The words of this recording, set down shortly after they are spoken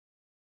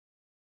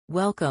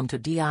Welcome to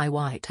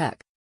DIY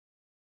Tech.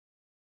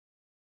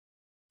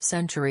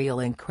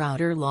 CenturyLink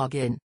Router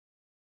Login.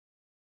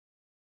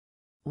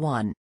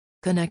 1.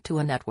 Connect to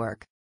a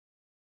network.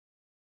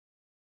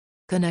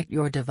 Connect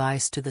your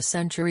device to the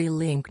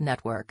CenturyLink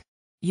network.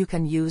 You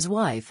can use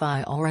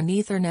Wi-Fi or an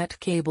Ethernet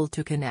cable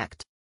to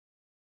connect.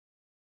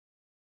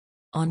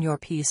 On your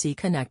PC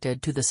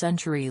connected to the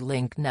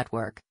CenturyLink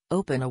network,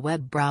 open a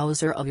web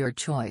browser of your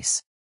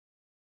choice.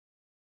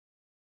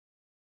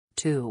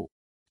 2.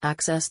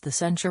 Access the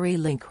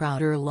CenturyLink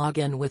Router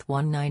Login with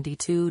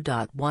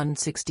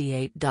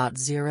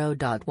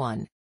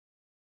 192.168.0.1.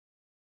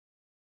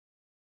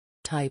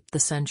 Type the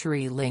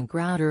CenturyLink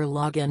Router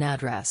Login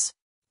address: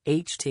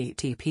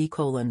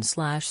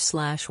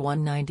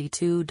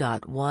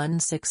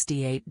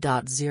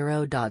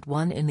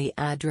 http://192.168.0.1 in the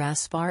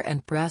address bar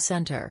and press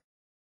Enter.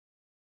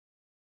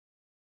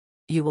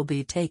 You will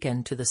be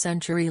taken to the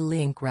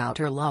CenturyLink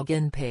Router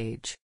Login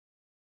page.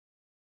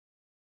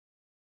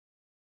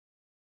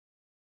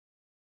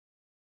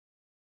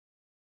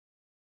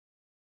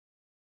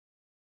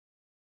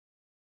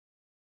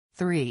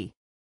 Three.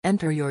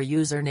 Enter your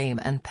username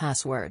and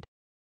password.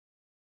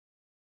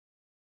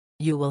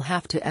 You will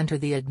have to enter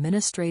the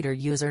administrator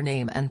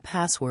username and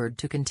password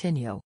to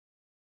continue.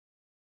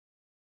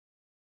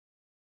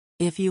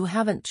 If you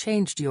haven't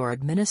changed your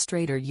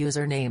administrator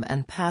username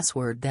and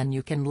password, then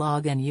you can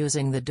log in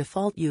using the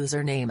default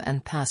username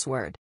and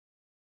password.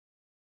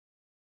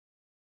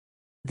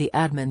 The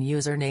admin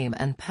username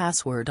and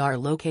password are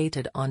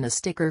located on a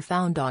sticker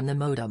found on the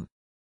modem.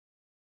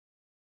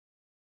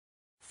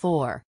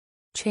 4.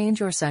 Change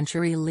your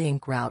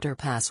CenturyLink router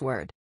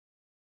password.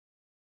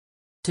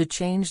 To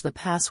change the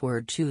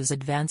password, choose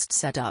Advanced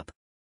Setup.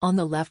 On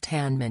the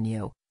left-hand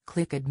menu,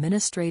 click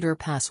Administrator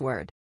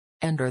Password.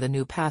 Enter the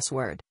new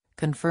password,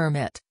 confirm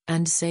it,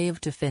 and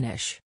save to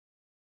finish.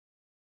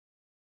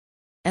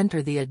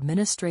 Enter the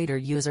administrator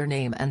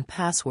username and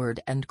password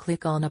and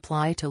click on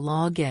Apply to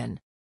log in.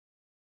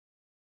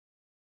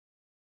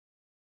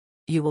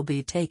 You will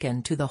be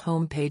taken to the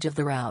home page of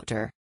the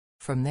router.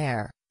 From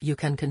there, you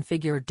can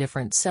configure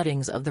different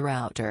settings of the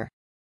router.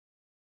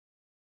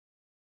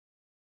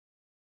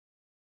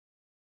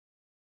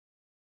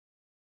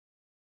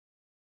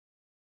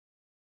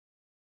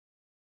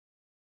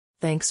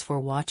 Thanks for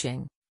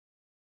watching.